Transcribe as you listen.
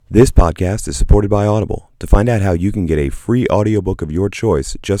This podcast is supported by Audible. To find out how you can get a free audiobook of your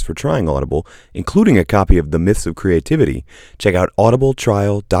choice just for trying Audible, including a copy of The Myths of Creativity, check out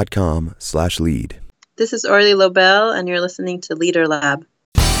audibletrial.com/lead. This is Orly Lobel, and you're listening to Leader Lab.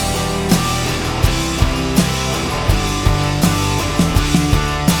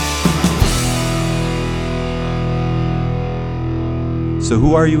 So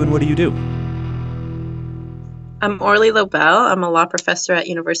who are you and what do you do? I'm Orly Lobel. I'm a law professor at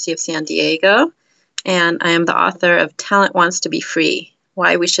University of San Diego, and I am the author of Talent Wants to Be Free: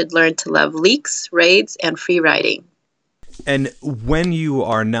 Why We Should Learn to Love Leaks, Raids, and Free Riding. And when you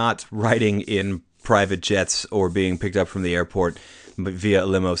are not riding in private jets or being picked up from the airport via a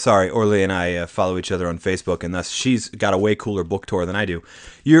limo, sorry, Orly and I follow each other on Facebook, and thus she's got a way cooler book tour than I do.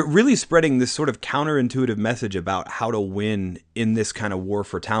 You're really spreading this sort of counterintuitive message about how to win in this kind of war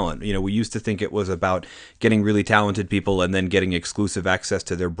for talent. You know, we used to think it was about getting really talented people and then getting exclusive access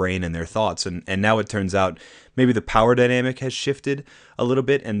to their brain and their thoughts. And now it turns out maybe the power dynamic has shifted a little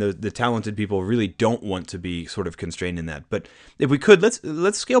bit, and the talented people really don't want to be sort of constrained in that. But if we could,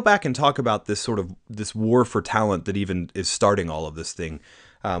 let's scale back and talk about this sort of this war for talent that even is starting all of this thing.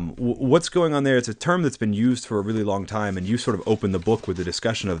 What's going on there? It's a term that's been used for a really long time, and you sort of opened the book with the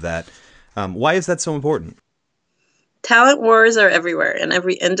discussion of that. Why is that so important? Talent wars are everywhere, in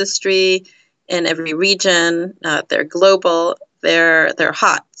every industry, in every region. They're global. They're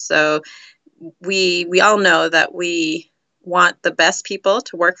hot. So we all know that we want the best people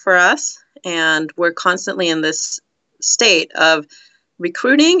to work for us, and we're constantly in this state of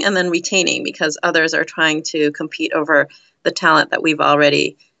recruiting and then retaining because others are trying to compete over the talent that we've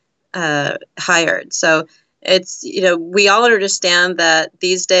already hired. So it's, we all understand that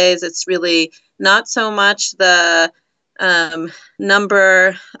these days it's really not so much the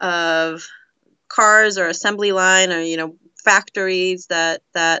number of cars or assembly line or, factories that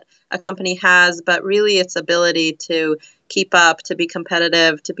a company has, but really its ability to keep up, to be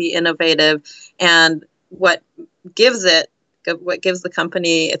competitive, to be innovative. And what gives the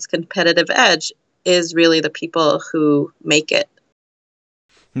company its competitive edge is really the people who make it.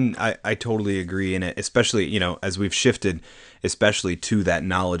 I totally agree in it, especially, as we've shifted, especially to that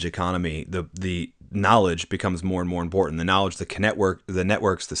knowledge economy, the knowledge becomes more and more important. The knowledge, the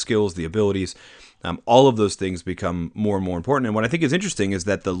networks, the skills, the abilities, all of those things become more and more important. And what I think is interesting is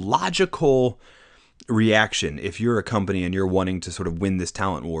that the logical reaction, if you're a company and you're wanting to sort of win this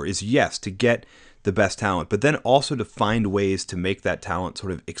talent war, is yes, to get the best talent, but then also to find ways to make that talent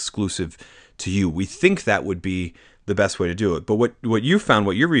sort of exclusive to you. We think that would be the best way to do it. But what you found,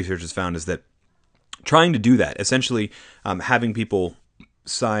 what your research has found, is that trying to do that, essentially having people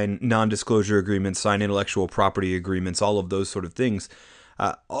sign non-disclosure agreements, sign intellectual property agreements, all of those sort of things,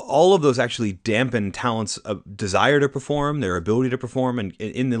 all of those actually dampen talent's desire to perform, their ability to perform, and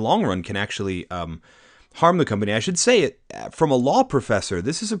in the long run can actually harm the company. I should say it from a law professor,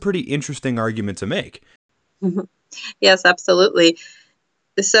 this is a pretty interesting argument to make. Mm-hmm. Yes, absolutely.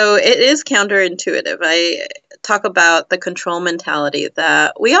 So it is counterintuitive. I talk about the control mentality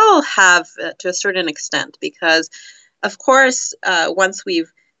that we all have to a certain extent because, of course, once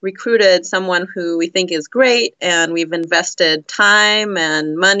we've recruited someone who we think is great and we've invested time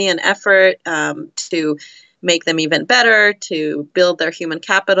and money and effort to make them even better, to build their human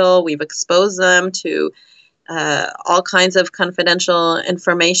capital, we've exposed them to all kinds of confidential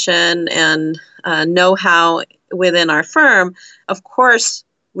information and know-how within our firm, of course,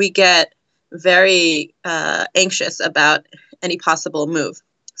 we get very anxious about any possible move.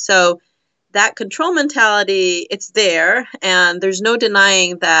 So that control mentality, it's there, and there's no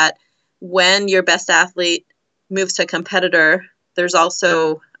denying that when your best athlete moves to a competitor, there's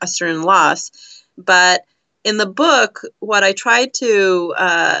also a certain loss. But in the book, what I try to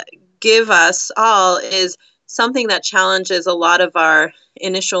give us all is something that challenges a lot of our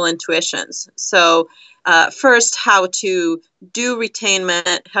initial intuitions. So first, how to do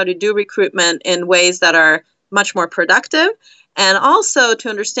retainment, how to do recruitment in ways that are much more productive, and also to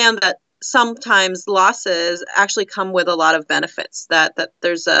understand that sometimes losses actually come with a lot of benefits, that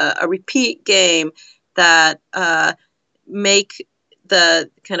there's a repeat game that make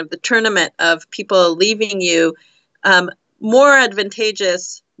the kind of the tournament of people leaving you more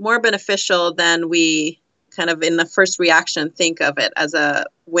advantageous, more beneficial than we kind of in the first reaction think of it as a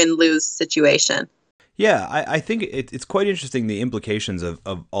win-lose situation. Yeah, I think it's quite interesting, the implications of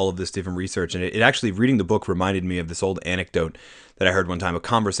all of this different research. And it actually, reading the book reminded me of this old anecdote that I heard one time, a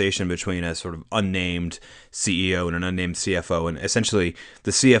conversation between a sort of unnamed CEO and an unnamed CFO. And essentially, the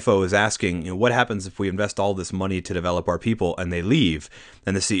CFO is asking, what happens if we invest all this money to develop our people and they leave?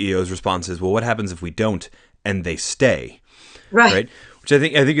 And the CEO's response is, well, what happens if we don't and they stay? Right. which I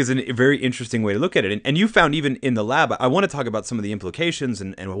think is a very interesting way to look at it. And you found even in the lab, I want to talk about some of the implications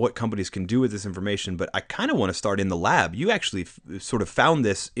and what companies can do with this information, but I kind of want to start in the lab. You actually sort of found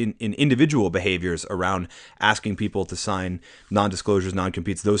this in individual behaviors around asking people to sign non-disclosures,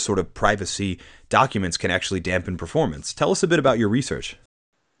 non-competes, those sort of privacy documents can actually dampen performance. Tell us a bit about your research.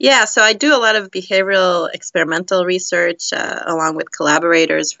 Yeah, so I do a lot of behavioral experimental research along with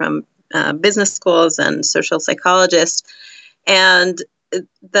collaborators from business schools and social psychologists. And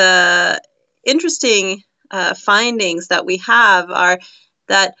the interesting findings that we have are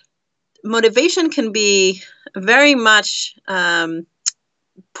that motivation can be very much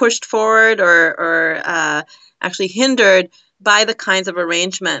pushed forward or actually hindered by the kinds of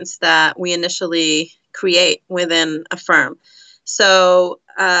arrangements that we initially create within a firm. So,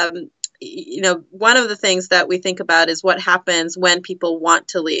 one of the things that we think about is what happens when people want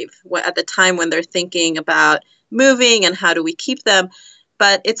to leave, at the time when they're thinking about moving and how do we keep them.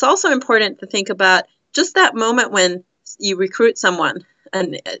 But it's also important to think about just that moment when you recruit someone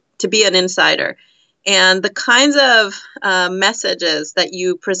and to be an insider, and the kinds of messages that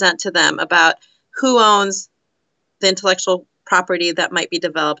you present to them about who owns the intellectual property that might be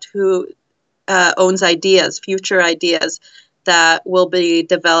developed, who owns ideas, future ideas that will be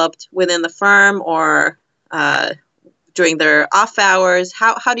developed within the firm or during their off hours.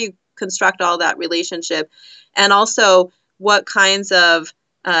 How do you construct all that relationship? And also what kinds of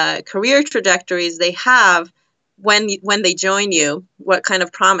career trajectories they have when they join you, what kind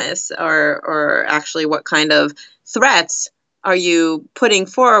of promise or actually what kind of threats are you putting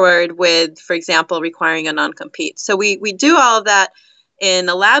forward with, for example, requiring a non-compete. So we do all of that in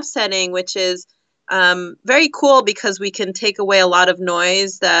a lab setting, which is very cool because we can take away a lot of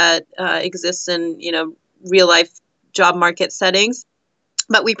noise that exists in real life job market settings.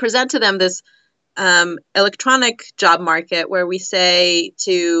 But we present to them this electronic job market where we say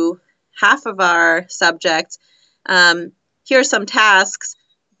to half of our subjects, here are some tasks,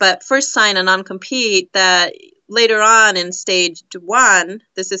 but first sign a non-compete that later on in stage 1,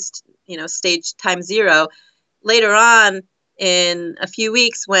 this is stage time 0, later on in a few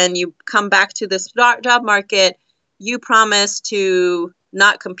weeks when you come back to this job market, you promise to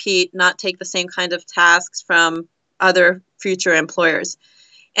not compete, not take the same kind of tasks from other future employers.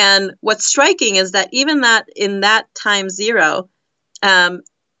 And what's striking is that even that in that time 0,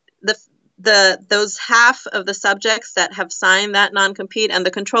 those half of the subjects that have signed that non-compete and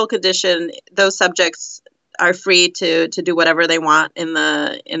the control condition, those subjects are free to do whatever they want in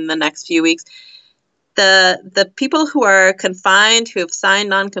the next few weeks. The people who are confined, who have signed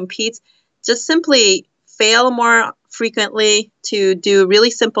non-competes, just simply fail more frequently to do really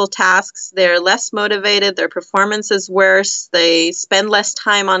simple tasks. They're less motivated. Their performance is worse. They spend less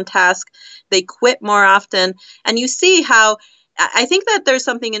time on task. They quit more often. And you see how, I think that there's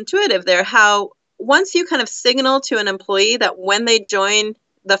something intuitive there, how once you kind of signal to an employee that when they join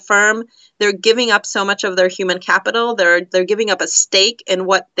the firm, they're giving up so much of their human capital, they're giving up a stake in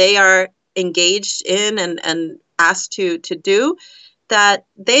what they are engaged in and asked to do, that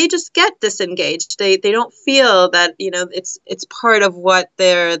they just get disengaged. They don't feel that it's part of what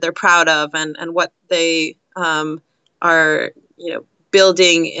they're proud of and what they are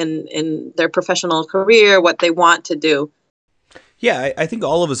building in their professional career, what they want to do. Yeah, I think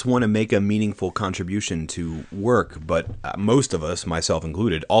all of us want to make a meaningful contribution to work, but most of us, myself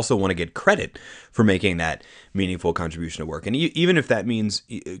included, also want to get credit for making that meaningful contribution to work. And even if that means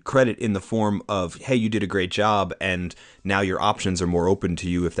credit in the form of, hey, you did a great job, and now your options are more open to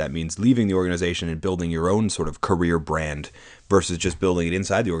you, if that means leaving the organization and building your own sort of career brand versus just building it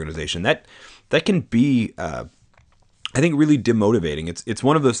inside the organization, that can be I think really demotivating. It's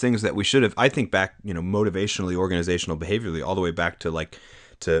one of those things that we should have, I think back, motivationally, organizational, behaviorally, all the way back to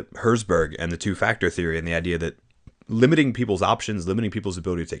Herzberg and the 2-factor theory and the idea that limiting people's options, limiting people's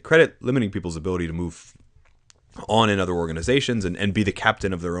ability to take credit, limiting people's ability to move on in other organizations and be the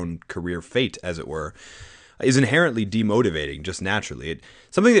captain of their own career fate, as it were, is inherently demotivating just naturally. It's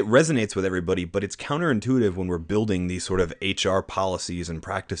something that resonates with everybody, but it's counterintuitive when we're building these sort of HR policies and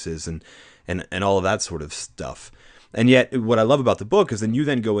practices and all of that sort of stuff. And yet what I love about the book is then you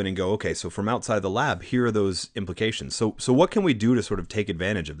then go in and go, okay, so from outside the lab, here are those implications. So what can we do to sort of take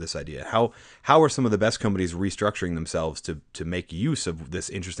advantage of this idea? How are some of the best companies restructuring themselves to make use of this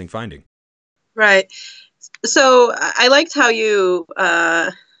interesting finding? Right. So I liked how you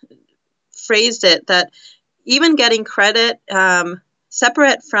phrased it, that even getting credit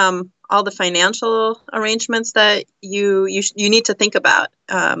separate from all the financial arrangements that you need to think about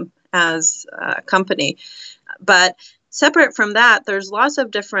as a company. But separate from that, there's lots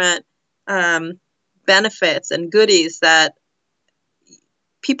of different benefits and goodies that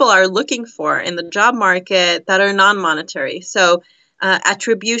people are looking for in the job market that are non-monetary. So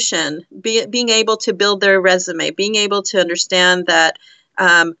attribution, being able to build their resume, being able to understand that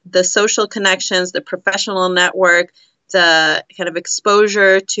the social connections, the professional network, the kind of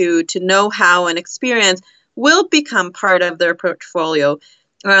exposure to know-how and experience will become part of their portfolio.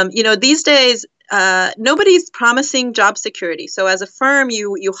 These days, nobody's promising job security. So as a firm,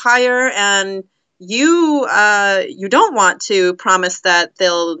 you hire, and you don't want to promise that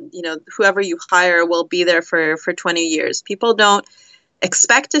whoever you hire will be there for 20 years. People don't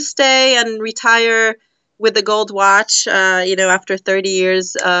expect to stay and retire with the gold watch, after 30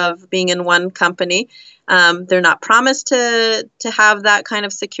 years of being in one company. They're not promised to have that kind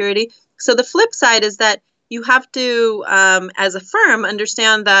of security. So the flip side is that you have to, as a firm,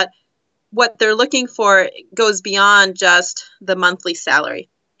 understand that what they're looking for goes beyond just the monthly salary.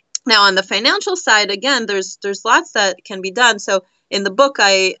 Now, on the financial side, again, there's lots that can be done. So in the book,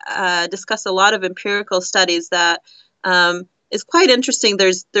 I discuss a lot of empirical studies that is quite interesting.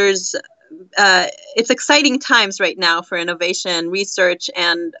 It's exciting times right now for innovation research,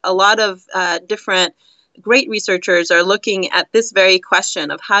 and a lot of different great researchers are looking at this very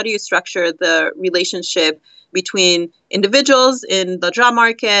question of how do you structure the relationship between individuals in the job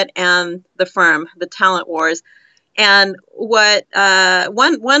market and the firm, the talent wars. And what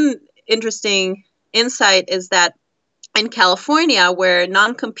one interesting insight is that in California, where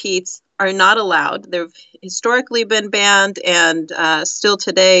non-competes are not allowed, they've historically been banned, and still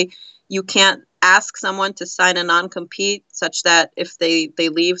today, you can't ask someone to sign a non-compete such that if they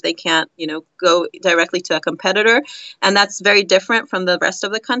leave, they can't, go directly to a competitor. And that's very different from the rest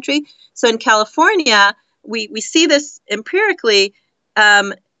of the country. So in California, we see this empirically.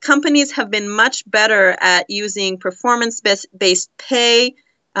 Companies have been much better at using performance-based pay,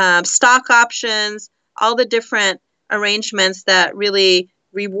 stock options, all the different arrangements that really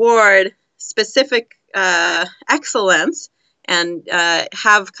reward specific excellence, and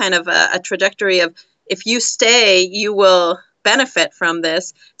have kind of a trajectory of, if you stay, you will benefit from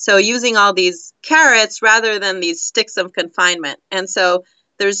this. So using all these carrots rather than these sticks of confinement. And so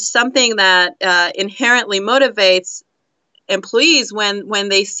there's something that inherently motivates employees when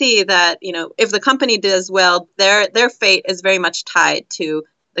they see that, if the company does well, their fate is very much tied to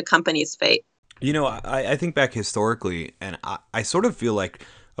the company's fate. I think back historically, and I sort of feel like,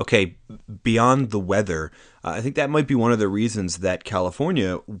 okay, beyond the weather, I think that might be one of the reasons that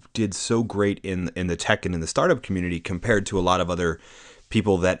California did so great in the tech and in the startup community compared to a lot of other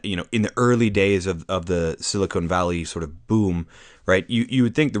people that, in the early days of the Silicon Valley sort of boom, right? You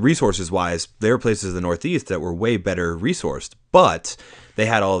would think the resources wise, there were places in the Northeast that were way better resourced, but they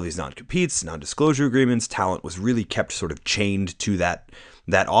had all of these non-competes, non-disclosure agreements. Talent was really kept sort of chained to that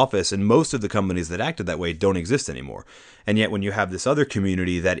office, and most of the companies that acted that way don't exist anymore. And yet when you have this other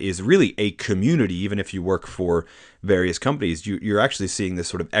community that is really a community, even if you work for various companies, you're actually seeing this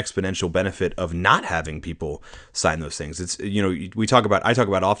sort of exponential benefit of not having people sign those things. It's, I talk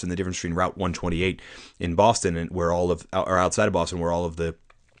about often the difference between Route 128 in Boston, and or outside of Boston, where all of the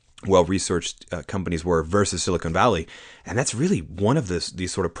well-researched companies were, versus Silicon Valley. And that's really one of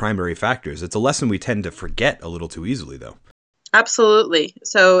these sort of primary factors. It's a lesson we tend to forget a little too easily, though. Absolutely.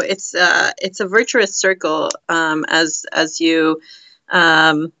 So it's a virtuous circle, as you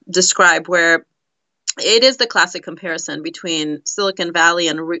describe, where it is the classic comparison between Silicon Valley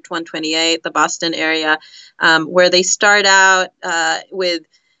and Route 128, the Boston area, where they start out with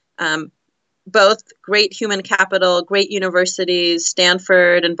both great human capital, great universities,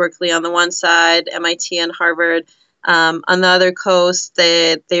 Stanford and Berkeley on the one side, MIT and Harvard on the other coast.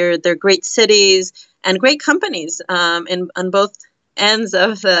 They're great cities and great companies on both ends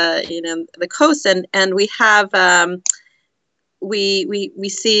of the coast, and we have we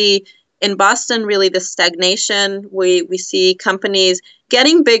see in Boston really the stagnation. We see companies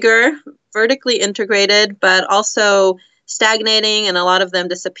getting bigger, vertically integrated, but also stagnating, and a lot of them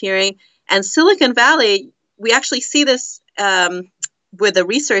disappearing. And Silicon Valley, we actually see this with the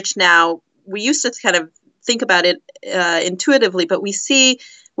research now. We used to kind of think about it intuitively, but we see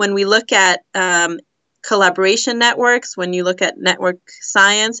when we look at collaboration networks, when you look at network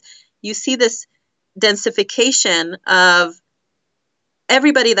science, you see this densification of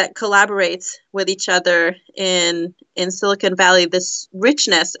everybody that collaborates with each other in Silicon Valley, this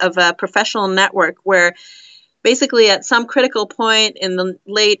richness of a professional network where basically at some critical point in the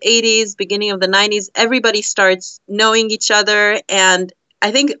late 80s, beginning of the 90s, everybody starts knowing each other. And I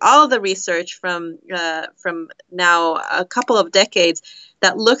think all of the research from now a couple of decades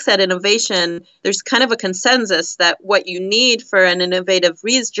that looks at innovation, there's kind of a consensus that what you need for an innovative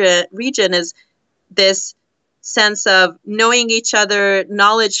region is this sense of knowing each other,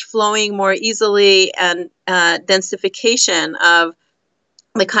 knowledge flowing more easily, and densification of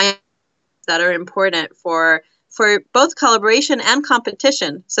the kind that are important for both collaboration and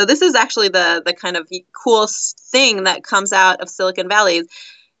competition. So this is actually the kind of cool thing that comes out of Silicon Valley.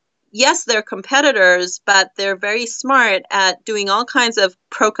 Yes, they're competitors, but they're very smart at doing all kinds of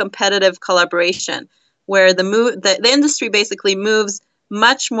pro-competitive collaboration, where the industry basically moves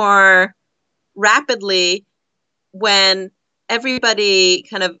much more rapidly when everybody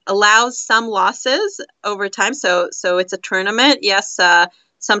kind of allows some losses over time. So it's a tournament. Yes,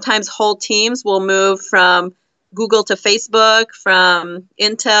 sometimes whole teams will move from Google to Facebook, from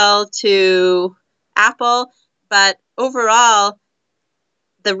Intel to Apple, but overall,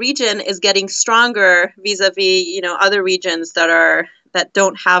 the region is getting stronger vis-a-vis, other regions that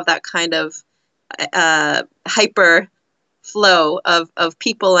don't have that kind of hyper flow of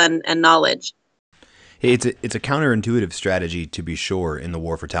people and knowledge. It's a counterintuitive strategy, to be sure, in the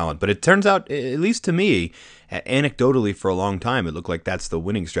war for talent. But it turns out, at least to me, anecdotally for a long time, it looked like that's the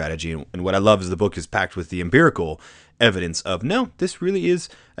winning strategy. And what I love is the book is packed with the empirical evidence of, no, this really is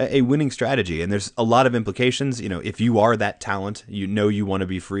a winning strategy. And there's a lot of implications. If you are that talent, you want to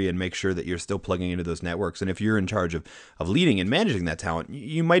be free and make sure that you're still plugging into those networks. And if you're in charge of leading and managing that talent,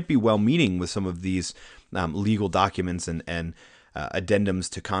 you might be well-meaning with some of these legal documents and addendums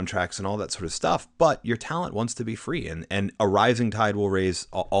to contracts and all that sort of stuff, but your talent wants to be free, and a rising tide will raise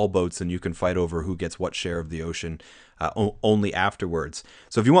all boats, and you can fight over who gets what share of the ocean only afterwards.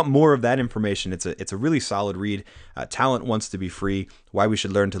 So if you want more of that information, it's a really solid read. Talent Wants to Be Free: Why We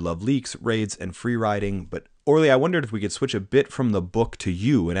Should Learn to Love Leaks, Raids, and Free Riding. But Orly, I wondered if we could switch a bit from the book to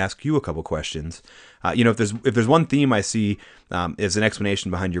you and ask you a couple questions. If there's one theme I see as an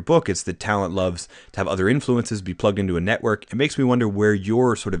explanation behind your book, it's that talent loves to have other influences, be plugged into a network. It makes me wonder where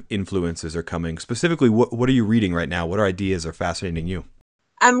your sort of influences are coming. Specifically, what are you reading right now? What are ideas are fascinating you?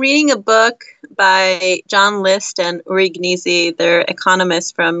 I'm reading a book by John List and Uri Gnisi. They're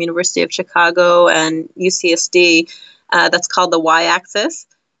economists from University of Chicago and UCSD. That's called The Y-Axis.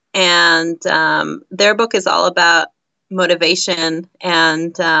 And their book is all about motivation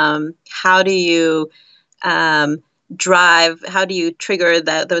and how do you drive, how do you trigger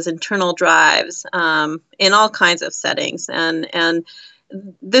those internal drives in all kinds of settings. And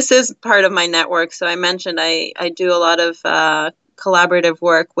this is part of my network. So I mentioned I do a lot of collaborative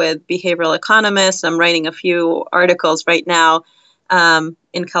work with behavioral economists. I'm writing a few articles right now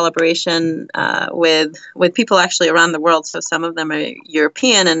in collaboration with people actually around the world. So some of them are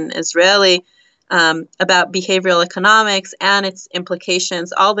European and Israeli, about behavioral economics and its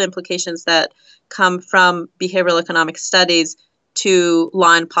implications, all the implications that come from behavioral economic studies to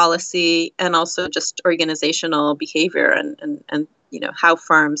law and policy, and also just organizational behavior and how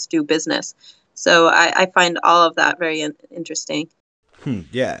firms do business. So I find all of that very interesting.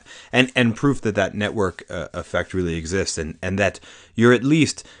 Yeah, and proof that network effect really exists, and that you're at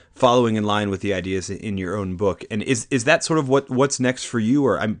least following in line with the ideas in your own book. And is that sort of what's next for you?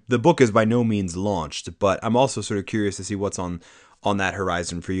 Or the book is by no means launched, but I'm also sort of curious to see what's on that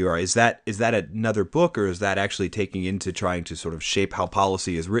horizon for you. Or is that another book, or is that actually taking into trying to sort of shape how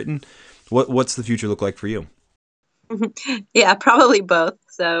policy is written? What's the future look like for you? Yeah, probably both.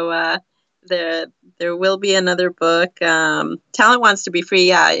 So there will be another book. Talent Wants to Be Free.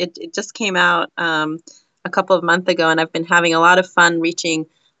 Yeah, it just came out a couple of months ago, and I've been having a lot of fun reaching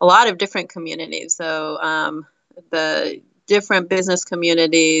a lot of different communities. So the different business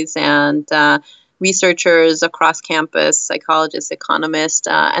communities and researchers across campus, psychologists, economists,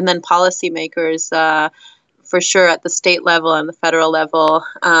 and then policymakers for sure at the state level and the federal level.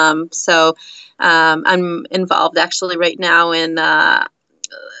 So I'm involved actually right now in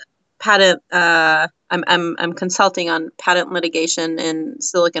patent. I'm consulting on patent litigation in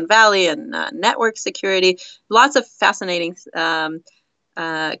Silicon Valley and network security. Lots of fascinating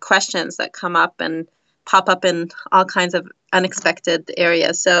questions that come up and pop up in all kinds of unexpected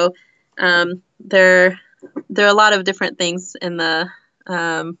areas. So there are a lot of different things in the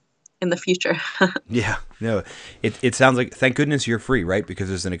future. Yeah, no, it sounds like, thank goodness you're free, right? Because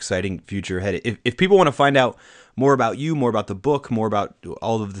there's an exciting future ahead. If people want to find out more about you, more about the book, more about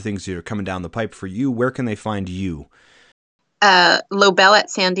all of the things that are coming down the pipe for you, where can they find you? Lobel at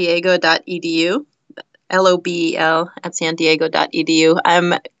sandiego.edu, LOBEL at sandiego.edu.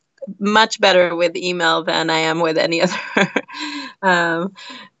 I'm much better with email than I am with any other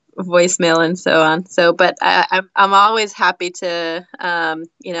voicemail and so on. So, but I'm always happy to,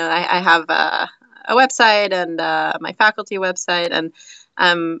 I have a website and my faculty website, and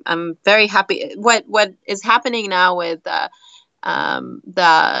I'm very happy. What is happening now with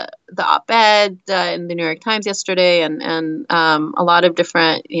the op-ed in the New York Times yesterday, and a lot of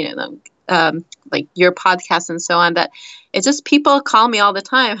different, like your podcast and so on, that it's just people call me all the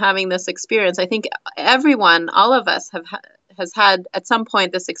time having this experience. I think everyone, all of us has had at some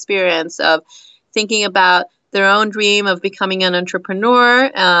point this experience of thinking about their own dream of becoming an entrepreneur.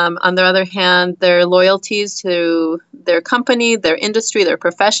 On the other hand, their loyalties to their company, their industry, their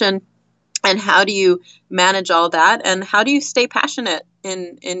profession. And how do you manage all that? And how do you stay passionate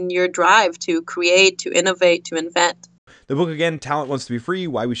in your drive to create, to innovate, to invent? The book again, Talent Wants to Be Free,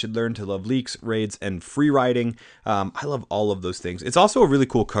 Why We Should Learn to Love Leaks, Raids, and Free Riding. I love all of those things. It's also a really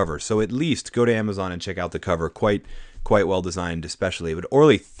cool cover, so at least go to Amazon and check out the cover. Quite well designed, especially. But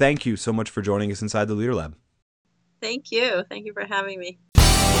Orly, thank you so much for joining us inside the Leader Lab. Thank you. Thank you for having me.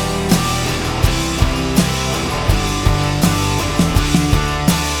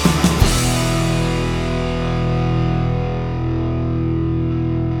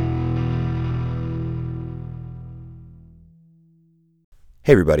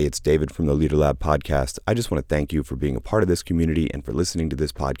 Hey everybody, it's David from the Leader Lab podcast. I just want to thank you for being a part of this community and for listening to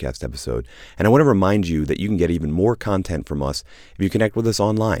this podcast episode. And I want to remind you that you can get even more content from us if you connect with us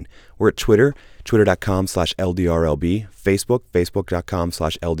online. We're at Twitter, twitter.com/LDRLB, Facebook,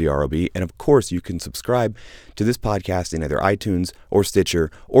 facebook.com/LDRLB. And of course, you can subscribe to this podcast in either iTunes or Stitcher,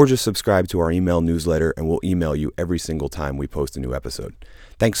 or just subscribe to our email newsletter and we'll email you every single time we post a new episode.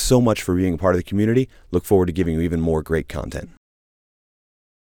 Thanks so much for being a part of the community. Look forward to giving you even more great content.